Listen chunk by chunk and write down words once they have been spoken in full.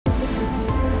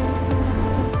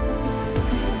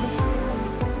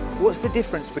what's the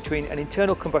difference between an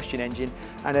internal combustion engine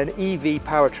and an EV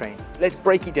powertrain? Let's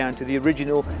break it down to the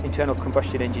original internal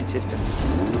combustion engine system.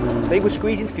 They were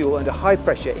squeezing fuel under high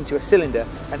pressure into a cylinder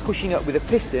and pushing up with a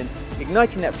piston,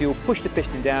 igniting that fuel, push the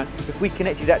piston down. If we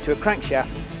connected that to a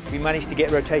crankshaft, we managed to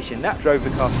get rotation. That drove the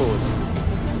car forwards.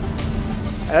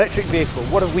 An electric vehicle,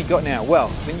 what have we got now? Well,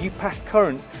 when you pass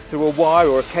current through a wire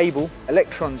or a cable,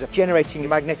 electrons are generating a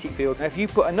magnetic field. Now, if you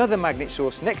put another magnet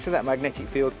source next to that magnetic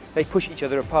field, they push each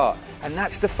other apart. And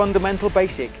that's the fundamental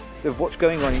basic of what's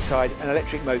going on inside an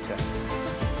electric motor.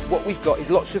 What we've got is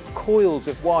lots of coils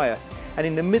of wire. And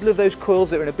in the middle of those coils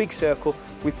that are in a big circle,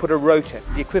 we put a rotor,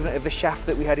 the equivalent of the shaft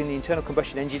that we had in the internal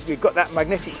combustion engine. We've got that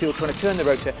magnetic field trying to turn the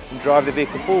rotor and drive the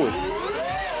vehicle forward.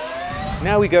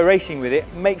 Now we go racing with it,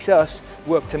 makes us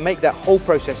work to make that whole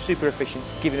process super efficient,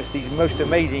 giving us these most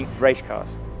amazing race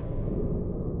cars.